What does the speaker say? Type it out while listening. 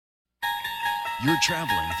You're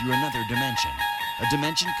traveling through another dimension. A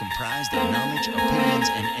dimension comprised of knowledge, opinions,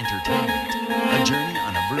 and entertainment. A journey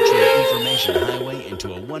on a virtual information highway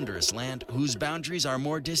into a wondrous land whose boundaries are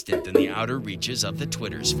more distant than the outer reaches of the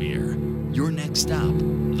Twitter sphere. Your next stop,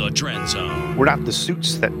 the Trendzone. We're not the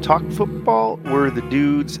suits that talk football. We're the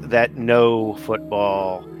dudes that know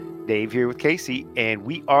football. Dave here with Casey, and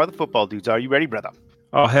we are the football dudes. Are you ready, brother?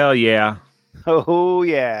 Oh, hell yeah. Oh,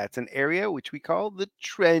 yeah. It's an area which we call the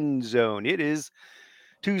Trendzone. It is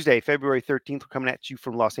Tuesday, February 13th. We're coming at you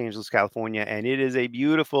from Los Angeles, California, and it is a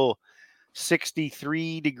beautiful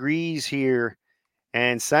 63 degrees here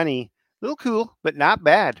and sunny. A little cool, but not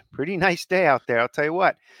bad. Pretty nice day out there, I'll tell you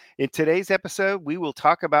what. In today's episode, we will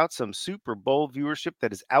talk about some Super Bowl viewership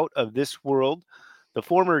that is out of this world. The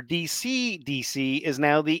former DC is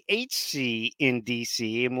now the HC in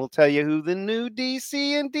DC, and we'll tell you who the new DC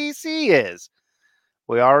in DC is.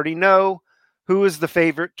 We already know who is the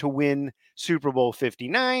favorite to win Super Bowl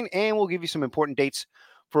 59, and we'll give you some important dates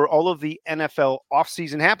for all of the NFL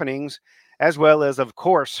offseason happenings, as well as, of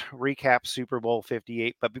course, recap Super Bowl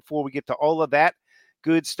 58. But before we get to all of that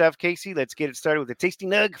good stuff, Casey, let's get it started with a tasty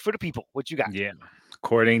nug for the people. What you got? Yeah.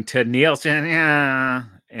 According to Nielsen,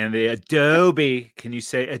 and the Adobe, can you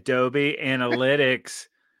say Adobe Analytics,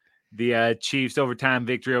 the Chiefs' overtime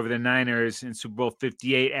victory over the Niners in Super Bowl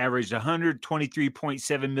 58 averaged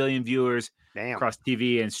 123.7 million viewers across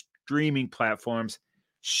TV and streaming platforms,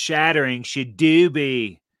 shattering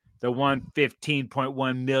Shadoobie, the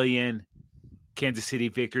 115.1 million Kansas City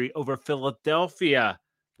victory over Philadelphia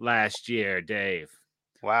last year, Dave.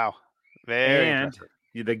 Wow. Very impressive.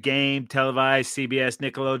 The game televised CBS,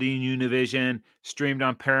 Nickelodeon, Univision, streamed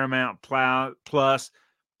on Paramount Plus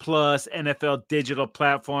NFL digital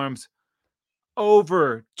platforms.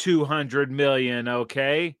 Over 200 million,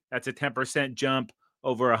 okay? That's a 10% jump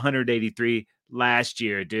over 183 last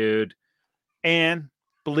year, dude. And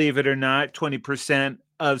believe it or not, 20%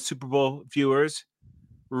 of Super Bowl viewers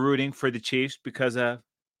were rooting for the Chiefs because of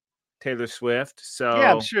Taylor Swift. So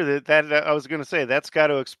yeah, I'm sure that I was going to say that's got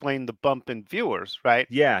to explain the bump in viewers, right?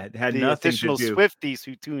 Yeah, it had nothing to do. The additional Swifties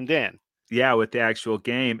who tuned in. Yeah, with the actual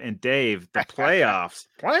game. And Dave, the playoffs,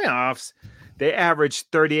 they averaged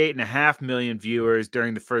 38.5 million viewers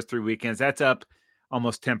during the first 3 weekends. That's up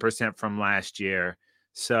almost 10% from last year.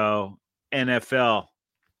 So NFL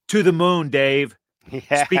to the moon, Dave.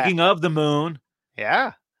 Yeah. Speaking of the moon.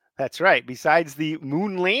 Yeah. That's right. Besides the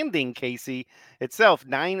moon landing, Casey, itself,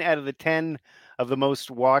 9 out of the 10 of the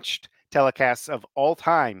most watched telecasts of all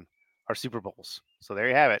time are Super Bowls. So there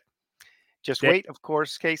you have it. Just wait, of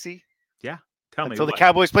course, Casey. Yeah. Tell me until the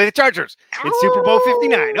Cowboys play the Chargers in Super Bowl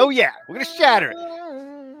 59. Oh, yeah. We're going to shatter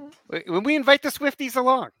it. When we invite the Swifties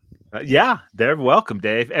along. Yeah, they're welcome,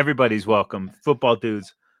 Dave. Everybody's welcome. Football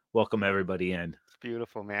dudes, welcome everybody in. It's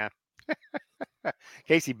beautiful, man.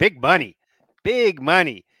 Casey, big money. Big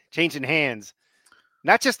money. Changing hands,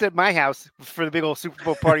 not just at my house for the big old Super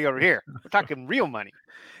Bowl party over here. We're talking real money.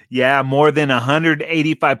 Yeah, more than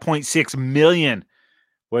 185.6 million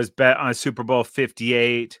was bet on Super Bowl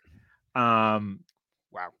 58. Wow.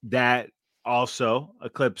 That also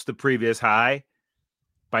eclipsed the previous high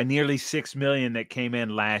by nearly 6 million that came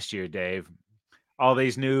in last year, Dave. All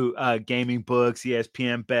these new gaming books,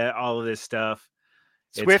 ESPN bet, all of this stuff.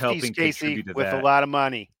 Swifties, Casey, with a lot of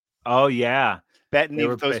money. Oh, yeah. Betting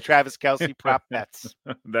those Travis Kelce prop bets.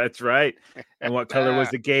 That's right. And what color was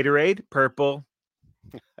the Gatorade? Purple.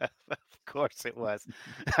 Of course it was.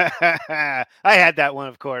 I had that one,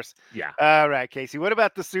 of course. Yeah. All right, Casey. What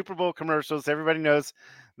about the Super Bowl commercials? Everybody knows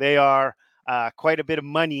they are quite a bit of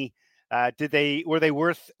money. Were they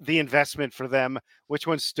worth the investment for them? Which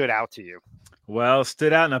one stood out to you? Well,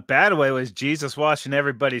 stood out in a bad way was Jesus washing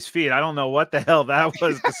everybody's feet. I don't know what the hell that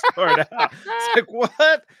was to start out. It's like,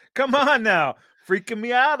 what? Come on now. Freaking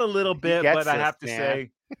me out a little bit, but I have to say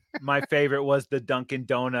my favorite was the Dunkin'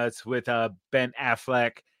 Donuts with Ben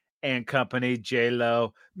Affleck and company,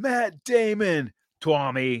 J-Lo, Matt Damon,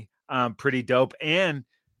 Twommy, pretty dope. And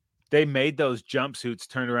they made those jumpsuits,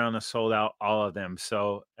 turned around and sold out all of them.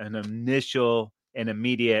 So an initial and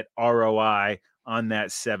immediate ROI on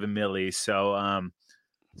that 7 milli. So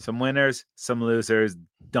some winners, some losers,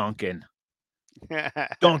 Dunkin'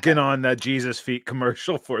 on the Jesus feet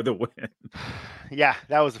commercial for the win. Yeah,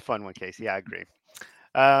 that was a fun one, Casey. Yeah, I agree.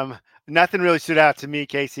 Nothing really stood out to me,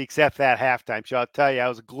 Casey, except that halftime show. I'll tell you, I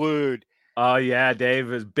was glued. Oh, yeah,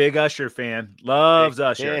 Dave is a big Usher fan. Loves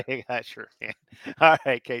Usher. Big Usher fan. All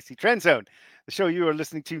right, Casey. Trendzone, the show you are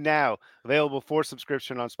listening to now, available for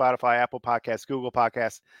subscription on Spotify, Apple Podcasts, Google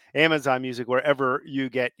Podcasts, Amazon Music, wherever you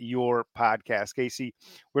get your podcast. Casey,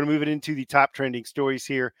 we're going to move it into the top trending stories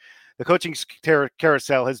here. The coaching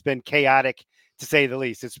carousel has been chaotic, to say the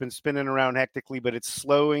least. It's been spinning around hectically, but it's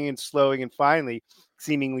slowing and finally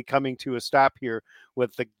seemingly coming to a stop here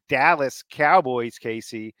with the Dallas Cowboys,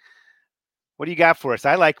 Casey. What do you got for us?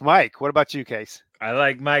 I like Mike. What about you, Case? I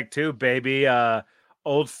like Mike too, baby.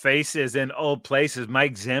 Old faces in old places.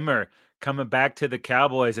 Mike Zimmer coming back to the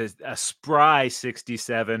Cowboys as a spry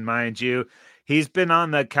 67, mind you. He's been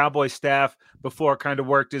on the Cowboys staff before, kind of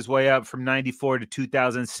worked his way up from 94 to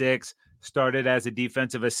 2006, started as a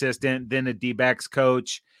defensive assistant, then a D-backs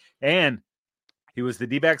coach, and he was the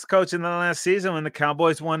D-backs coach in the last season when the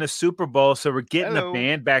Cowboys won a Super Bowl. So we're getting the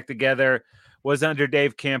band back together. Was under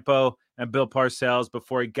Dave Campo and Bill Parcells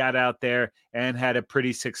before he got out there and had a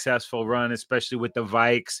pretty successful run, especially with the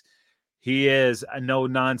Vikes. He is a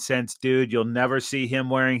no-nonsense dude. You'll never see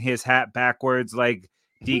him wearing his hat backwards like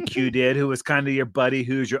DQ did, who was kind of your buddy,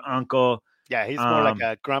 who's your uncle. Yeah, he's more like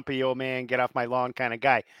a grumpy old man, get off my lawn kind of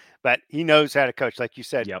guy. But he knows how to coach, like you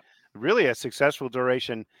said. Yep. Really a successful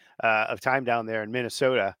duration of time down there in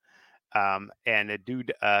Minnesota. And a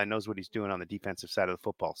dude knows what he's doing on the defensive side of the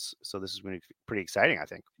football. So this is going to be pretty exciting, I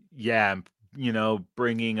think. Yeah,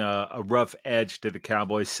 bringing a rough edge to the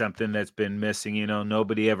Cowboys, something that's been missing.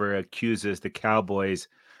 Nobody ever accuses the Cowboys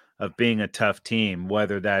of being a tough team,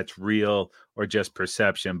 whether that's real or just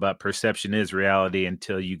perception. But perception is reality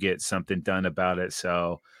until you get something done about it.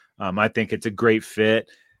 So I think it's a great fit.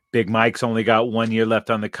 Big Mike's only got 1 year left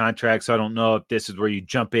on the contract, so I don't know if this is where you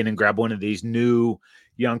jump in and grab one of these new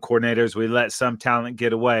young coordinators. We let some talent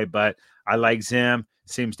get away, but I like Zim.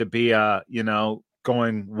 Seems to be,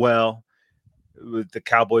 going well with the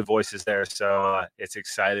Cowboy voices there. So it's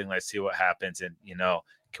exciting. Let's see what happens. And,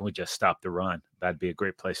 can we just stop the run? That'd be a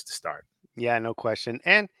great place to start. Yeah, no question.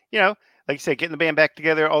 And, like you said, getting the band back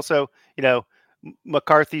together. Also,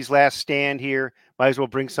 McCarthy's last stand here. Might as well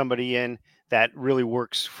bring somebody in that really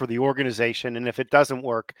works for the organization. And if it doesn't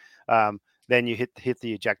work, then you hit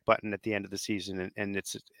the eject button at the end of the season, and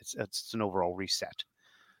it's an overall reset.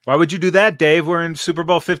 Why would you do that, Dave? We're in Super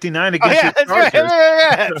Bowl 59 against the Chargers.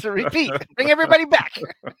 Yeah, it's a repeat. Bring everybody back.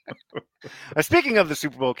 Speaking of the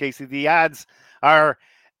Super Bowl, Casey, the odds are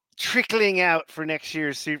trickling out for next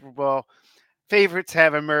year's Super Bowl. Favorites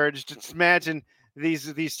have emerged. Just imagine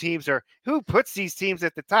these teams are. Who puts these teams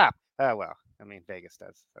at the top? Well, Vegas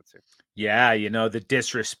does. That's it. Yeah, the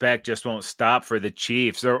disrespect just won't stop for the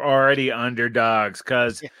Chiefs. They're already underdogs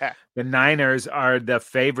because the Niners are the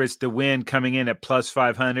favorites to win, coming in at plus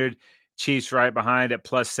 500. Chiefs right behind at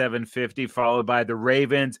plus 750, followed by the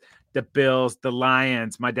Ravens, the Bills, the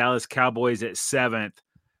Lions, my Dallas Cowboys at 7th,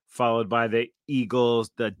 followed by the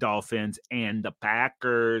Eagles, the Dolphins, and the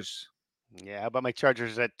Packers. Yeah, how about my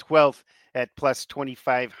Chargers at 12th at plus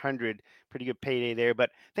 2,500? Pretty good payday there.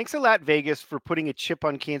 But thanks a lot, Vegas, for putting a chip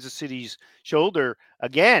on Kansas City's shoulder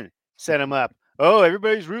again. Set them up. Oh,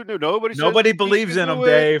 everybody's rooting. Nobody believes in them,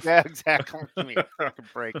 Dave. Yeah, exactly. Give me a fucking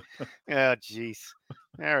break. Oh, jeez.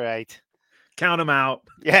 All right. Count them out.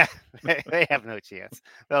 Yeah, they have no chance.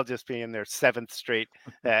 They'll just be in their 7th straight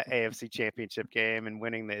AFC Championship game and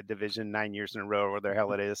winning the division 9 years in a row, where the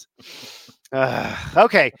hell it is.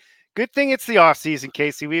 Okay. Good thing it's the offseason,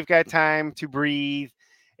 Casey. We've got time to breathe.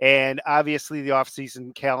 And obviously the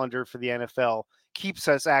offseason calendar for the NFL keeps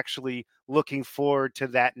us actually looking forward to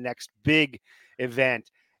that next big event.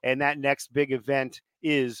 And that next big event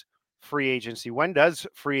is free agency. When does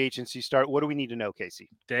free agency start? What do we need to know, Casey?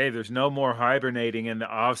 Dave, there's no more hibernating in the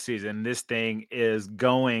offseason. This thing is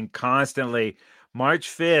going constantly. March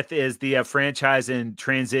 5th is the franchise and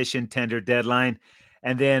transition tender deadline.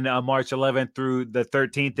 And then March 11th through the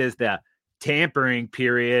 13th is the tampering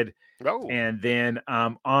period. Oh. And then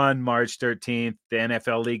on March 13th, the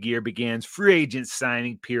NFL league year begins. Free agent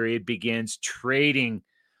signing period begins. Trading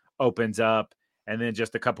opens up. And then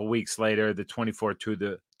just a couple weeks later, the 24th to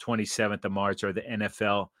the 27th of March are the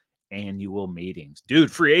NFL annual meetings.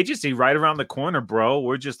 Dude, free agency right around the corner, bro.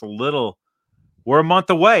 We're a month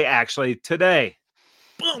away, actually, today.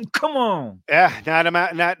 Boom, come on. Yeah,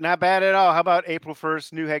 not bad at all. How about April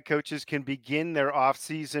 1st? New head coaches can begin their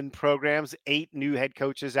off-season programs. 8 new head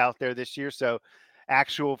coaches out there this year. So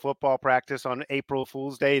actual football practice on April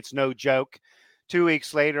Fool's Day. It's no joke. 2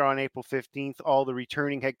 weeks later, on April 15th, all the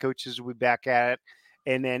returning head coaches will be back at it.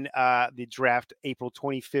 And then the draft, April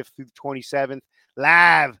 25th through the 27th,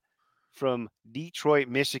 live from Detroit,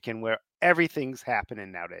 Michigan, where everything's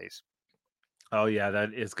happening nowadays. Oh, yeah,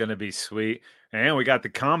 that is going to be sweet. And we got the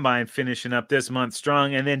combine finishing up this month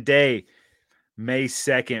strong. And then May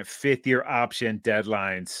 2nd, 5th-year option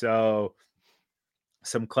deadline. So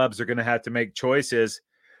some clubs are going to have to make choices,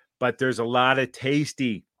 but there's a lot of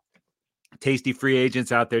tasty free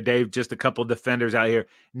agents out there, Dave. Just a couple defenders out here.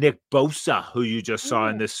 Nick Bosa, who you just saw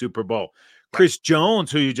in this Super Bowl. Chris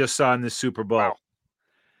Jones, who you just saw in the Super Bowl. Wow.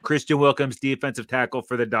 Christian Wilkins, defensive tackle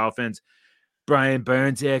for the Dolphins. Brian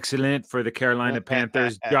Burns, excellent for the Carolina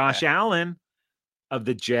Panthers. Josh Allen of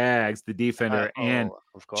the Jags, the defender, and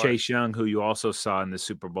Chase Young, who you also saw in the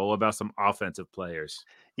Super Bowl. About some offensive players.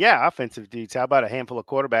 Yeah, offensive dudes. How about a handful of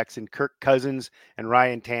quarterbacks in Kirk Cousins and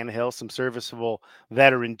Ryan Tannehill, some serviceable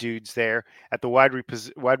veteran dudes there. At the wide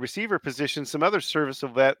receiver position, some other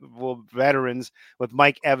serviceable veterans with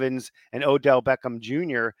Mike Evans and Odell Beckham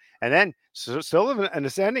Jr. And then still an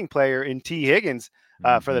ascending player in T. Higgins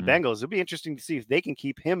for the Bengals. It'll be interesting to see if they can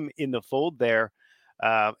keep him in the fold there.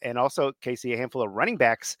 And also, Casey, a handful of running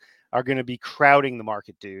backs are going to be crowding the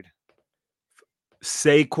market, dude.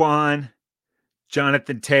 Saquon,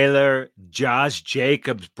 Jonathan Taylor, Josh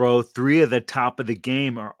Jacobs, bro. 3 of the top of the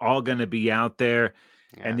game are all going to be out there.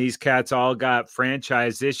 Yeah. And these cats all got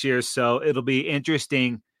franchised this year. So it'll be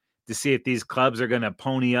interesting to see if these clubs are going to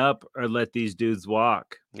pony up or let these dudes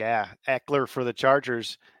walk. Yeah. Eckler for the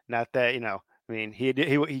Chargers. Not that, I mean,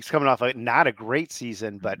 he's coming off not a great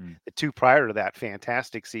season, but the 2 prior to that,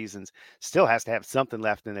 fantastic seasons. Still has to have something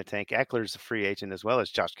left in the tank. Eckler's a free agent as well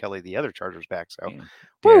as Josh Kelly, the other Chargers back. So,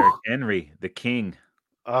 Derrick Henry, the king.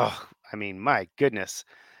 Oh, I mean, my goodness,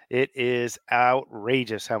 it is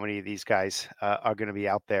outrageous how many of these guys are going to be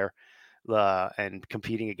out there and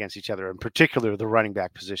competing against each other. In particular, the running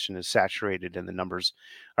back position is saturated, and the numbers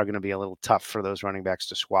are going to be a little tough for those running backs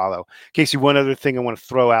to swallow. Casey, one other thing I want to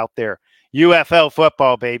throw out there. UFL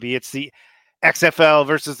football, baby. It's the XFL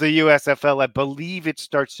versus the USFL. I believe it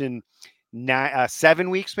starts in 7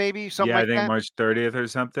 weeks, maybe something like that. Yeah, I think March 30th or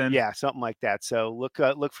something. Yeah, something like that. So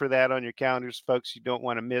look for that on your calendars, folks. You don't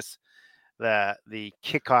want to miss the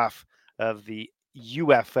kickoff of the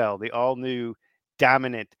UFL, the all new,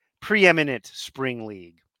 dominant, preeminent spring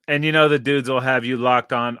league. And the dudes will have you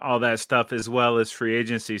locked on all that stuff as well as free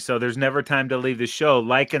agency. So there's never time to leave the show.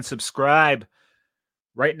 Like and subscribe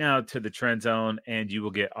right now to the Trendzone, and you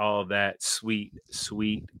will get all of that sweet,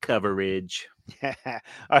 sweet coverage.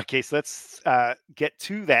 Okay, so let's get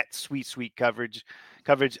to that sweet coverage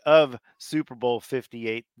of Super Bowl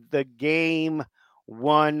 58. The game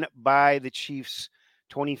won by the Chiefs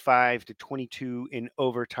 25-22 in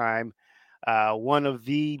overtime. One of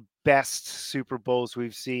the best Super Bowls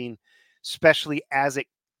we've seen, especially as it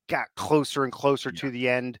got closer and closer to the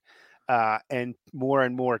end. And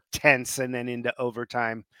more tense, and then into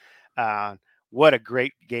overtime. What a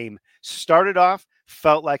great game. Started off,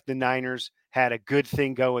 felt like the Niners had a good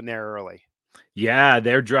thing going there early. Yeah,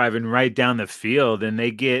 they're driving right down the field, and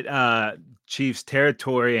they get Chiefs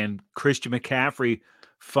territory, and Christian McCaffrey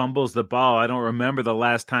fumbles the ball. I don't remember the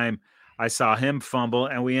last time I saw him fumble,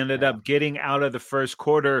 and we ended up getting out of the first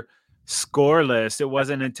quarter scoreless. It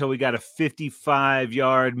wasn't until we got a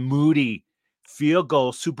 55-yard Moody field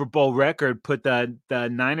goal, Super Bowl record, put the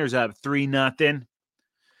Niners up 3-0.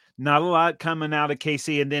 Not a lot coming out of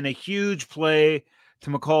KC, and then a huge play to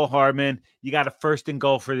McCall Hardman. You got a 1st and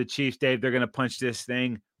goal for the Chiefs, Dave. They're going to punch this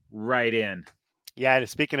thing right in. Yeah, and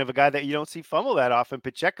speaking of a guy that you don't see fumble that often,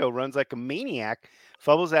 Pacheco runs like a maniac,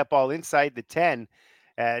 fumbles that ball inside the 10,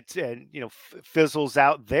 and fizzles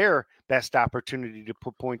out their best opportunity to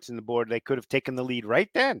put points in the board. They could have taken the lead right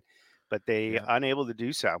then, but they unable to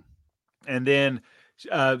do so. And then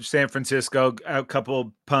San Francisco, a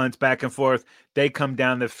couple punts back and forth. They come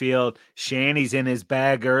down the field. Shanny's in his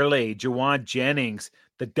bag early. Jawan Jennings,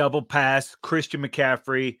 the double pass. Christian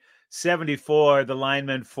McCaffrey, 74. The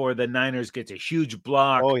lineman for the Niners gets a huge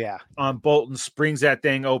block. Oh, yeah. On Bolton, springs that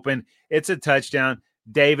thing open. It's a touchdown.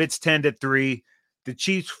 David's 10-3. The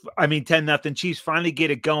Chiefs, 10-0. Chiefs finally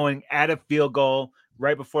get it going at a field goal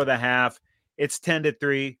right before the half. It's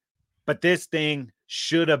 10-3. But this thing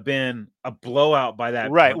should have been a blowout by that.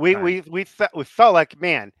 Right. We felt like,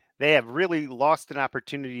 man, they have really lost an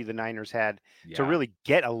opportunity the Niners had to really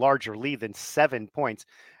get a larger lead than 7 points.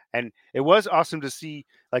 And it was awesome to see,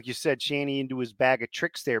 like you said, Shanny into his bag of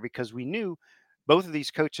tricks there, because we knew both of these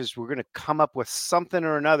coaches were going to come up with something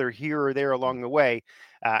or another here or there along the way.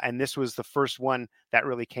 And this was the first one that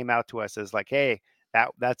really came out to us as like, hey,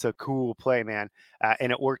 that's a cool play, man.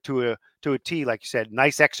 And it worked to a T, like you said.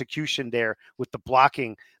 Nice execution there with the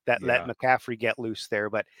blocking that let McCaffrey get loose there.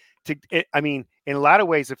 But in a lot of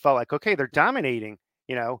ways, it felt like, okay, they're dominating,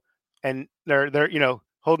 and they're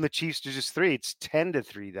holding the Chiefs to just 3. It's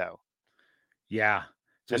 10-3 though. Yeah,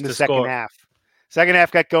 just the second half. Second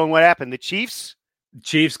half got going. What happened? The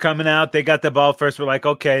Chiefs coming out. They got the ball first. We're like,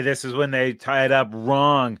 okay, this is when they tie it up.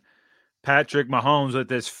 Wrong. Patrick Mahomes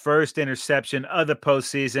with his first interception of the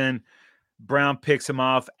postseason. Brown picks him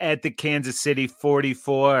off at the Kansas City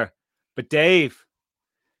 44. But Dave,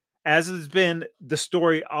 as has been the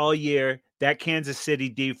story all year, that Kansas City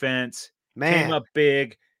defense came Man. up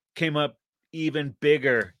big, came up even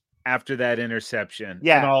bigger after that interception and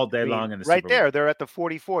Yeah, all I day mean, long in the right Super Bowl. there, they're at the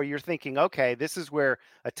 44. You're thinking, okay, this is where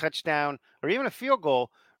a touchdown or even a field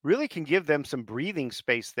goal really can give them some breathing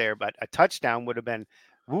space there. But a touchdown would have been,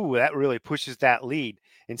 ooh, that really pushes that lead.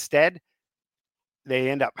 Instead,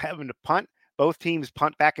 they end up having to punt. Both teams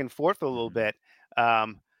punt back and forth a little bit.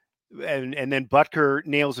 Um, and then Butker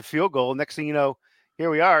nails a field goal. Next thing you know,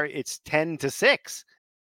 here we are. It's 10-6.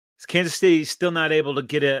 Kansas City still not able to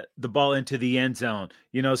get the ball into the end zone.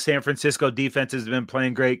 You know, San Francisco defense has been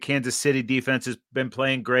playing great. Kansas City defense has been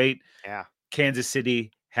playing great. Yeah. Kansas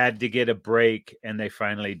City had to get a break, and they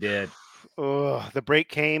finally did. The break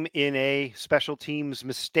came in a special teams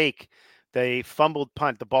mistake. They fumbled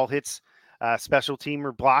punt. The ball hits special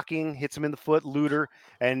teamer blocking, hits him in the foot, Luter,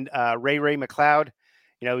 and Ray McLeod.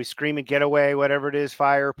 You know, he's screaming, get away, whatever it is,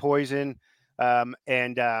 fire, poison.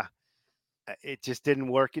 And it just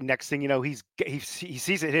didn't work. And next thing you know, he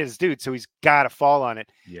sees it hit his dude, so he's got to fall on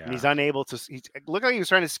it. Yeah. And he's unable to. Look like he was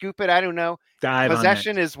trying to scoop it. I don't know. Dive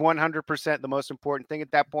Possession is 100% the most important thing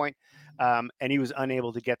at that point. And he was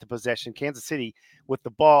unable to get the possession. Kansas City with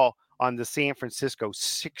the ball on the San Francisco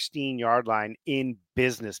 16-yard line in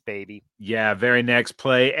business, baby. Yeah, very next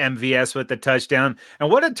play, MVS with the touchdown. And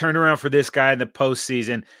what a turnaround for this guy in the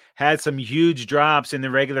postseason. Had some huge drops in the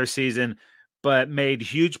regular season, but made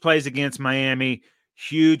huge plays against Miami,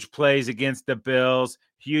 huge plays against the Bills,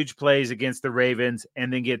 huge plays against the Ravens,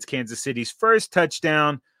 and then gets Kansas City's first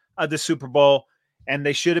touchdown of the Super Bowl. And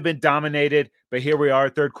they should have been dominated, but here we are,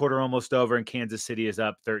 third quarter almost over, and Kansas City is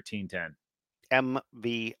up 13-10.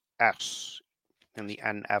 MVS in the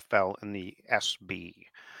NFL and the SB.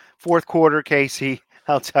 Fourth quarter, Casey,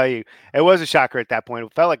 I'll tell you, it was a shocker at that point.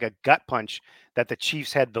 It felt like a gut punch that the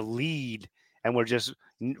Chiefs had the lead and we're just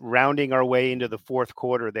rounding our way into the fourth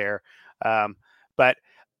quarter there. But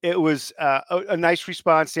it was a nice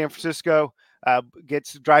response. San Francisco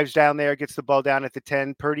drives down there, gets the ball down at the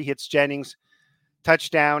 10. Purdy hits Jennings.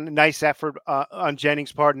 Touchdown. Nice effort on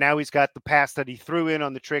Jennings' part. Now he's got the pass that he threw in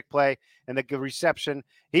on the trick play and the reception.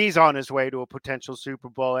 He's on his way to a potential Super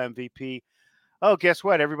Bowl MVP. Oh, guess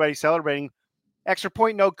what? Everybody's celebrating. Extra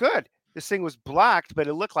point, no good. This thing was blocked, but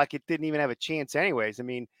it looked like it didn't even have a chance anyways. I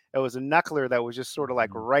mean, it was a knuckler that was just sort of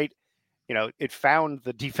like right, it found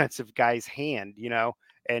the defensive guy's hand,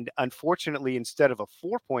 and unfortunately, instead of a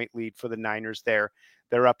 4-point lead for the Niners there,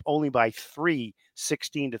 they're up only by 3,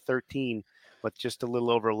 16-13 with just a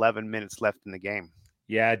little over 11 minutes left in the game.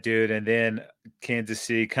 Yeah, dude. And then Kansas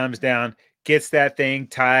City comes down, gets that thing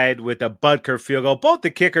tied with a Butker field goal. Both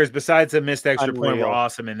the kickers, besides the missed extra point, were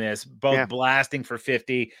awesome in this. Both blasting for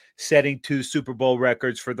 50, setting 2 Super Bowl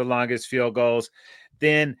records for the longest field goals.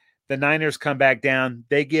 Then the Niners come back down.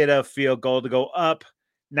 They get a field goal to go up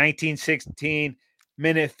 19-16,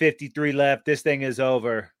 minute 53 left. This thing is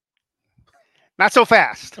over. Not so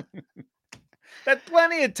fast. That's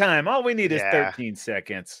plenty of time. All we need is 13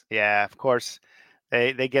 seconds. Yeah, of course.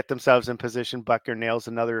 They get themselves in position. Butker nails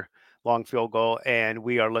another long field goal, and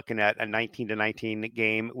we are looking at a 19-19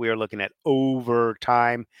 game. We are looking at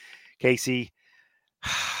overtime. Casey,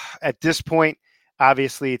 at this point,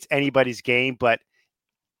 obviously it's anybody's game, but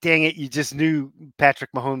dang it, you just knew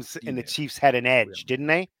Patrick Mahomes and the Chiefs had an edge, didn't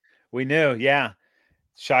they? We knew, yeah.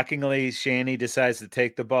 Shockingly, Shanny decides to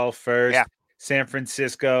take the ball first. Yeah. San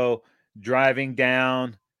Francisco driving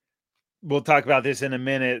down. We'll talk about this in a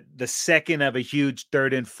minute. The second of a huge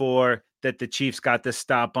 3rd and 4 that the Chiefs got the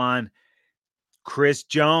stop on. Chris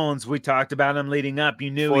Jones, we talked about him leading up.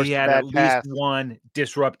 You knew he had at least one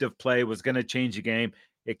disruptive play, was going to change the game.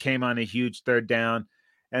 It came on a huge 3rd down.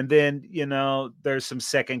 And then, there's some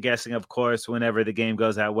second guessing, of course, whenever the game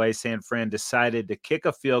goes that way. San Fran decided to kick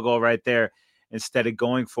a field goal right there instead of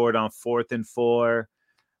going for it on 4th and 4.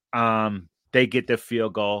 They get the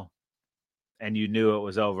field goal. And you knew it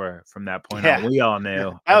was over from that point on. We all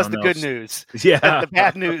knew. That was the good news. Yeah. The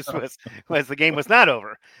bad news was the game was not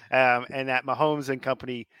over. And that Mahomes and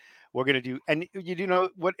company were going to do. And you do know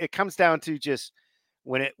what it comes down to, just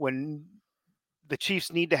when the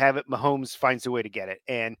Chiefs need to have it, Mahomes finds a way to get it.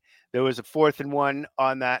 And there was a 4th and 1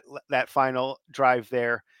 on that final drive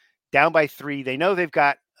there, down by 3. They know they've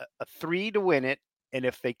got a 3 to win it. And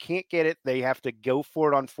if they can't get it, they have to go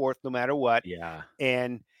for it on 4th no matter what. Yeah.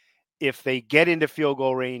 And if they get into field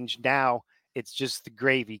goal range now, it's just the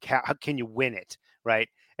gravy. How can you win it, right?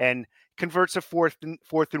 And converts a 4th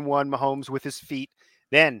and 1, Mahomes with his feet.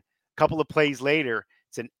 Then a couple of plays later,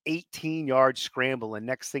 it's an 18-yard scramble. And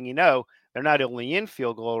next thing you know, they're not only in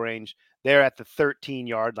field goal range, they're at the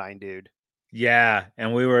 13-yard line, dude. Yeah,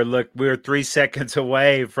 and we were 3 seconds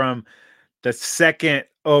away from the second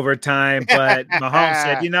overtime, but Mahomes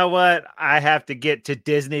said, "You know what? I have to get to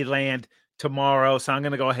Disneyland tomorrow, so I'm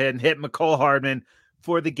going to go ahead and hit McCole Hardman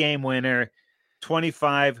for the game winner,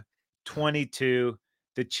 25-22.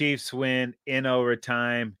 The Chiefs win in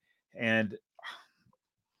overtime, and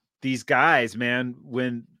these guys, man,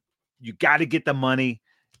 when you got to get the money,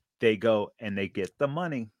 they go and they get the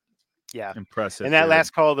money. Yeah. Impressive. And that dude.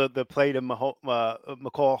 last call, the play to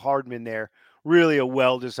McCall Hardman there, really a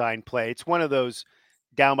well-designed play. It's one of those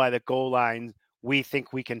down by the goal line, we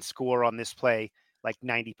think we can score on this play like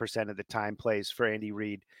 90% of the time plays for Andy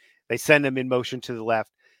Reid. They send him in motion to the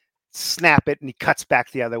left, snap it, and he cuts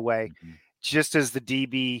back the other way. Mm-hmm. Just as the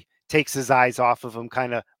DB takes his eyes off of him,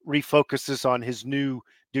 kind of refocuses on his new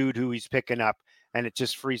dude who he's picking up, and it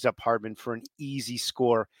just frees up Hardman for an easy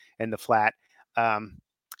score in the flat.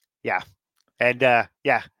 Yeah. And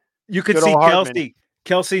yeah. You could see Kelsey.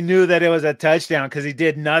 Kelsey knew that it was a touchdown because he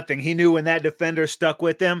did nothing. He knew when that defender stuck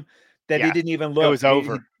with him that he didn't even look. It was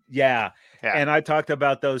over. Yeah. And I talked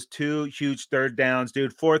about those 2 huge third downs,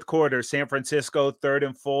 dude. Fourth quarter, San Francisco, 3rd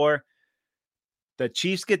and 4. The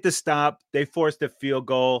Chiefs get the stop. They forced a field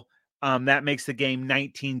goal. That makes the game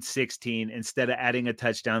 19-16 instead of adding a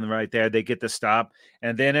touchdown right there. They get the stop.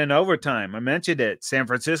 And then in overtime, I mentioned it, San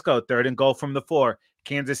Francisco, 3rd and goal from the 4.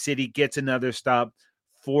 Kansas City gets another stop,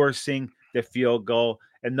 forcing the field goal.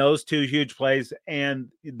 And those 2 huge plays and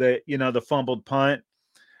the fumbled punt,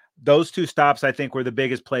 those 2 stops, I think, were the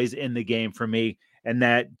biggest plays in the game for me. And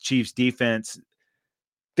that Chiefs defense,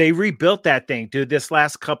 they rebuilt that thing, dude, this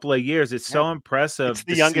last couple of years. It's so impressive. It's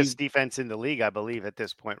the youngest defense in the league, I believe, at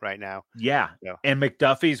this point right now. Yeah. And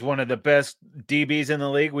McDuffie's one of the best DBs in the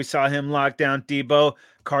league. We saw him lock down Debo,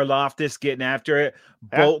 Karlaftis getting after it.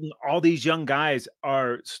 Bolton, all these young guys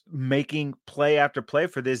are making play after play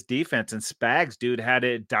for this defense. And Spags, dude, had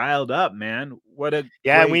it dialed up, man. What a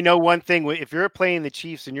and we know one thing. If you're playing the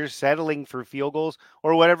Chiefs and you're settling for field goals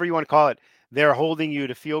or whatever you want to call it, they're holding you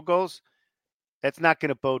to field goals. That's not going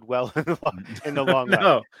to bode well in the long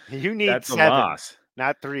run. You need 7,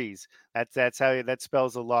 not 3s. That's how that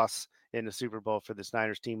spells a loss in the Super Bowl for this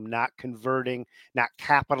Niners team. Not converting, not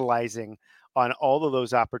capitalizing on all of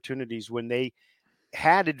those opportunities when they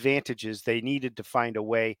had advantages. They needed to find a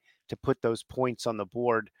way to put those points on the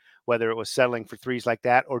board, whether it was settling for 3s like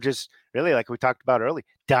that or just really, like we talked about early,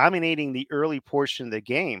 dominating the early portion of the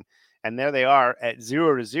game. And there they are at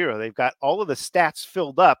 0-0. They've got all of the stats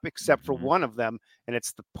filled up except for one of them, and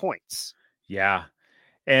it's the points. Yeah.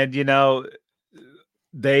 And,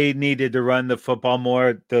 they needed to run the football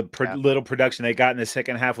more. The little production they got in the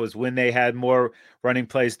second half was when they had more running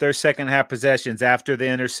plays. Their second half possessions after the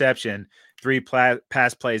interception, 3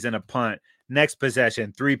 pass plays and a punt. Next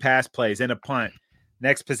possession, 3 pass plays and a punt.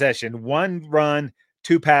 Next possession, 1 run,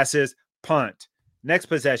 2 passes, punt. Next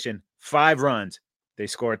possession, 5 runs. They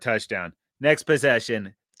score a touchdown. Next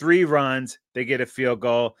possession, 3 runs, they get a field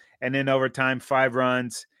goal. And then overtime, 5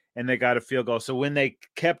 runs, and they got a field goal. So when they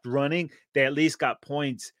kept running, they at least got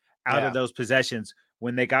points out of those possessions.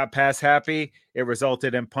 When they got pass happy, it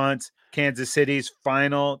resulted in punts. Kansas City's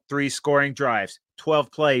final 3 scoring drives,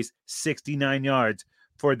 12 plays, 69 yards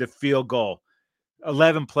for the field goal.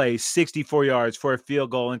 11 plays, 64 yards for a field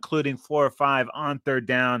goal, including 4 or 5 on 3rd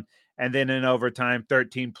down. And then in overtime,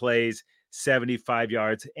 13 plays, 75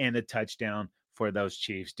 yards and a touchdown for those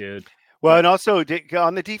Chiefs, dude. Well, and also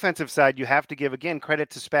on the defensive side, you have to give, again, credit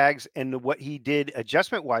to Spags and what he did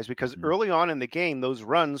adjustment-wise, because early on in the game, those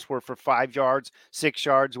runs were for 5 yards, 6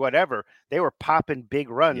 yards, whatever. They were popping big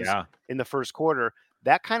runs in the first quarter.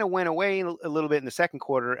 That kind of went away a little bit in the second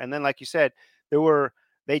quarter. And then, like you said,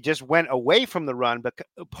 they just went away from the run. But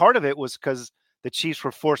part of it was because the Chiefs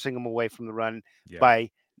were forcing them away from the run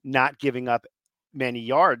by not giving up many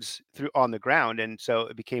yards on the ground, and so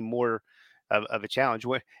it became more of a challenge.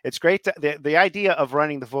 It's great. The idea of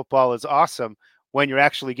running the football is awesome when you're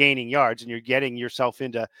actually gaining yards and you're getting yourself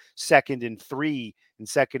into 2nd and 3 and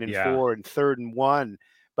 2nd and 4 and 3rd and 1.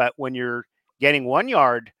 But when you're getting 1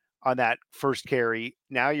 yard on that first carry,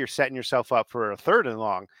 now you're setting yourself up for a 3rd and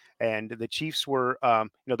long. And the Chiefs were,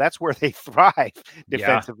 that's where they thrive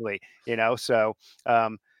defensively. So.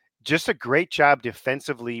 Just a great job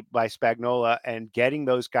defensively by Spagnuolo and getting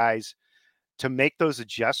those guys to make those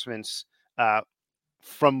adjustments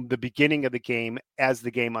from the beginning of the game as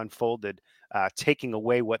the game unfolded, taking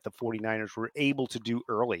away what the 49ers were able to do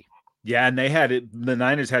early. Yeah, and the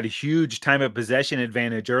Niners had a huge time of possession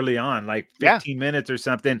advantage early on, like 15 minutes or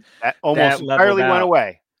something. That almost entirely went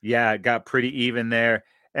away. Yeah, it got pretty even there.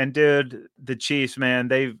 And dude, the Chiefs,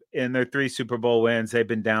 man, in their 3 Super Bowl wins, they've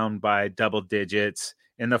been down by double digits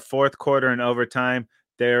in the fourth quarter and overtime.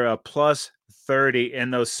 They're a plus 30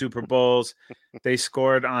 in those Super Bowls. They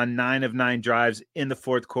scored on 9 of 9 drives in the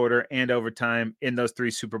fourth quarter and overtime in those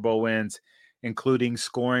 3 Super Bowl wins, including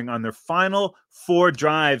scoring on their final 4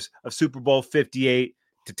 drives of Super Bowl 58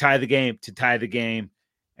 to tie the game,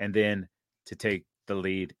 and then to take the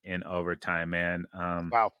lead in overtime, man.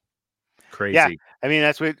 Wow. Crazy. Yeah. I mean,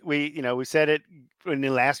 that's what we said it in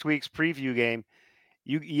the last week's preview game.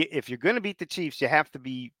 If you're going to beat the Chiefs, you have to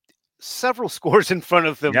be several scores in front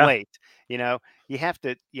of them late. You have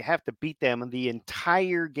to beat them the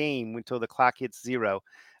entire game until the clock hits 0.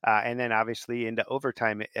 And then obviously into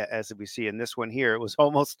overtime, as we see in this one here, it was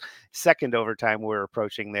almost second overtime we're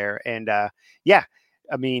approaching there. And I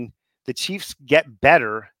mean, the Chiefs get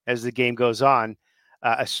better as the game goes on,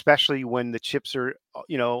 especially when the chips are,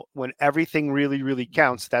 when everything really, really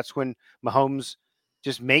counts. That's when Mahomes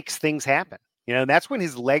just makes things happen. That's when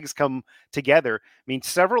his legs come together. I mean,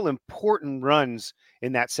 several important runs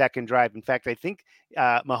in that second drive. In fact, I think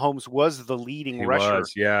Mahomes was the leading rusher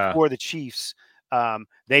for the Chiefs.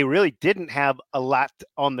 They really didn't have a lot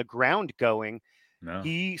on the ground going. No.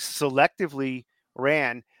 He selectively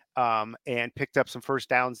ran and picked up some first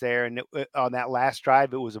downs there. And on that last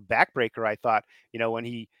drive, it was a backbreaker, I thought, when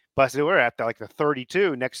he busted, we're at the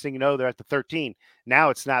 32. Next thing you know, they're at the 13. Now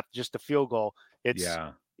it's not just a field goal.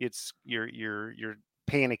 It's you're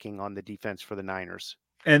panicking on the defense for the Niners.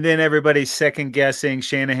 And then everybody's second guessing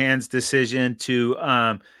Shanahan's decision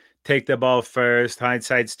to take the ball first.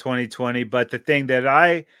 Hindsight's 2020. But the thing that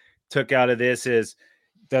I took out of this is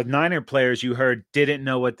the Niner players you heard didn't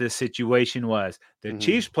know what the situation was. The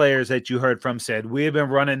Chiefs players that you heard from said, we have been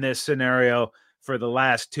running this scenario for the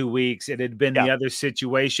last 2 weeks. It had been the other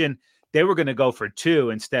situation. They were going to go for 2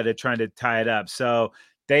 instead of trying to tie it up. So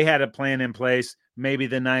they had a plan in place. Maybe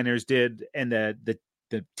the Niners did, and the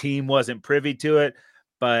team wasn't privy to it.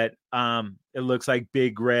 But it looks like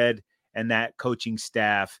Big Red and that coaching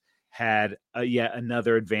staff had yet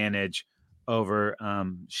another advantage over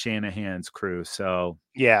Shanahan's crew. So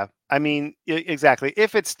yeah, I mean, exactly.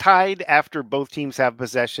 If it's tied after both teams have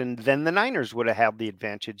possession, then the Niners would have had the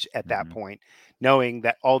advantage at that point, knowing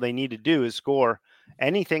that all they need to do is score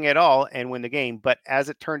anything at all and win the game. But as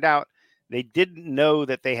it turned out, they didn't know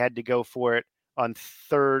that they had to go for it on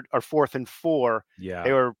 3rd or 4th and 4. Yeah,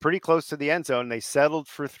 they were pretty close to the end zone. They settled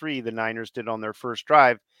for 3. The Niners did on their first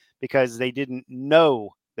drive because they didn't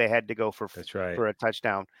know they had to go for a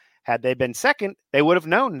touchdown. Had they been second, they would have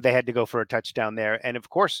known they had to go for a touchdown there. And of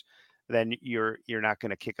course, then you're not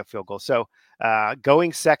going to kick a field goal. So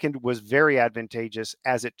going second was very advantageous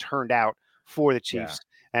as it turned out for the Chiefs.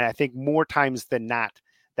 Yeah. And I think more times than not,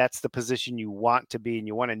 that's the position you want to be. And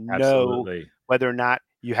you want to know whether or not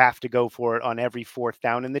you have to go for it on every 4th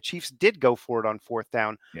down. And the Chiefs did go for it on 4th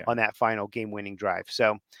down on that final game-winning drive.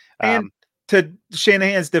 So, and to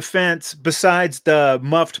Shanahan's defense, besides the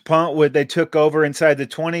muffed punt where they took over inside the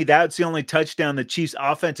 20, that's the only touchdown the Chiefs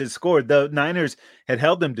offense had scored. The Niners had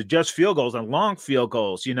held them to just field goals and long field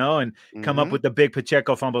goals, and come up with the big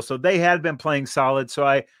Pacheco fumble. So they had been playing solid. So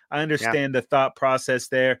I understand the thought process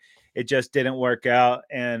there. It just didn't work out.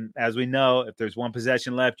 And as we know, if there's one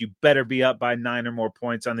possession left, you better be up by 9 or more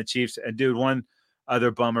points on the Chiefs. And dude, one other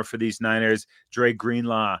bummer for these Niners, Dre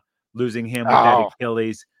Greenlaw, losing him with that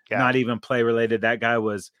Achilles, not even play related. That guy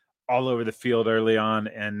was all over the field early on,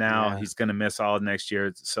 and now he's going to miss all of next year.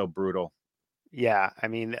 It's so brutal. Yeah. I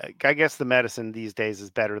mean, I guess the medicine these days is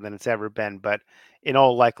better than it's ever been, but in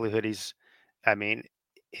all likelihood,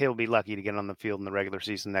 he'll be lucky to get on the field in the regular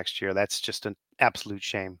season next year. That's just an absolute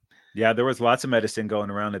shame. Yeah, there was lots of medicine going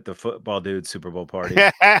around at the Football Dude Super Bowl party.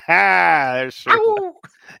 Hello.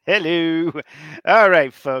 All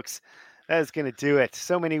right, folks. That is going to do it.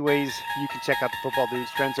 So many ways you can check out the Football Dudes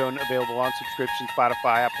Trendzone, available on subscription,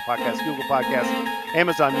 Spotify, Apple Podcasts, Google Podcasts,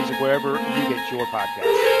 Amazon Music, wherever you get your podcasts.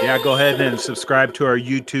 Yeah, go ahead and subscribe to our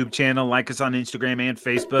YouTube channel, like us on Instagram and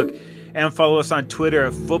Facebook, and follow us on Twitter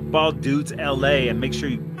at Football Dudes LA, and make sure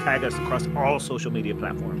you tag us across all social media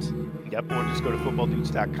platforms. Yep, or just go to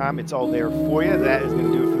footballdudes.com. It's all there for you. That is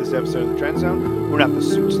going to do it for this episode of the Trendzone. We're not the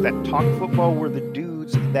suits that talk football. We're the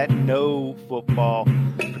dudes that know football.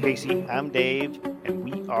 For Casey, I'm Dave, and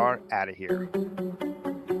we are out of here.